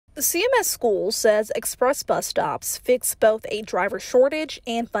CMS Schools says express bus stops fix both a driver shortage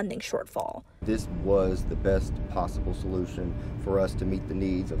and funding shortfall. This was the best possible solution for us to meet the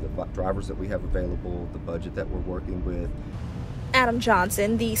needs of the drivers that we have available, the budget that we're working with. Adam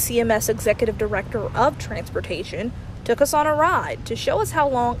Johnson, the CMS Executive Director of Transportation, took us on a ride to show us how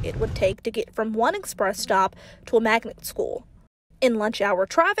long it would take to get from one express stop to a magnet school. In lunch hour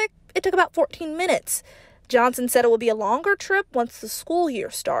traffic, it took about 14 minutes. Johnson said it will be a longer trip once the school year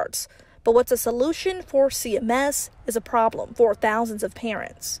starts. But what's a solution for CMS is a problem for thousands of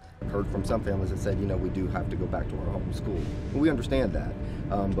parents. I've heard from some families that said, we do have to go back to our home school. And we understand that,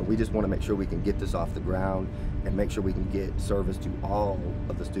 but we just want to make sure we can get this off the ground and make sure we can get service to all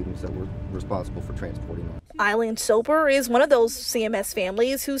of the students that we're responsible for transporting. Eileen Soper is one of those CMS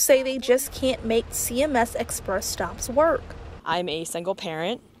families who say they just can't make CMS express stops work. I'm a single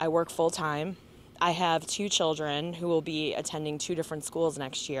parent. I work full-time. I have 2 children who will be attending 2 different schools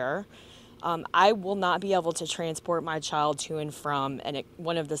next year. I will not be able to transport my child to and from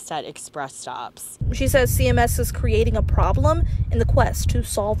one of the set express stops. She says CMS is creating a problem in the quest to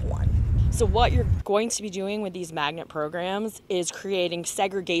solve one. So what you're going to be doing with these magnet programs is creating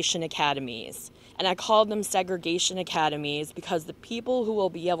segregation academies. And I called them segregation academies because the people who will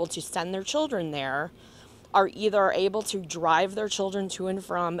be able to send their children there are either able to drive their children to and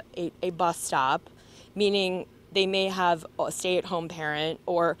from a bus stop, meaning they may have a stay-at-home parent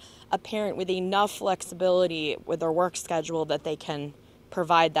or a parent with enough flexibility with their work schedule that they can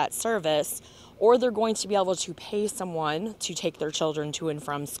provide that service, or they're going to be able to pay someone to take their children to and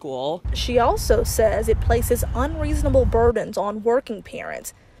from school. She also says it places unreasonable burdens on working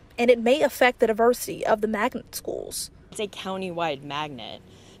parents, and it may affect the diversity of the magnet schools. It's a county-wide magnet.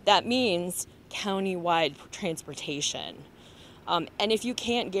 That means county-wide transportation. And if you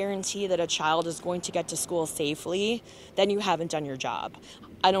can't guarantee that a child is going to get to school safely, then you haven't done your job.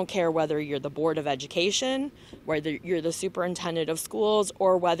 I don't care whether you're the Board of Education, whether you're the superintendent of schools,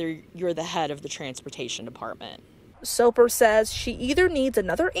 or whether you're the head of the transportation department. Soper says she either needs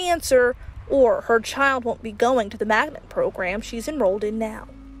another answer or her child won't be going to the magnet program she's enrolled in now.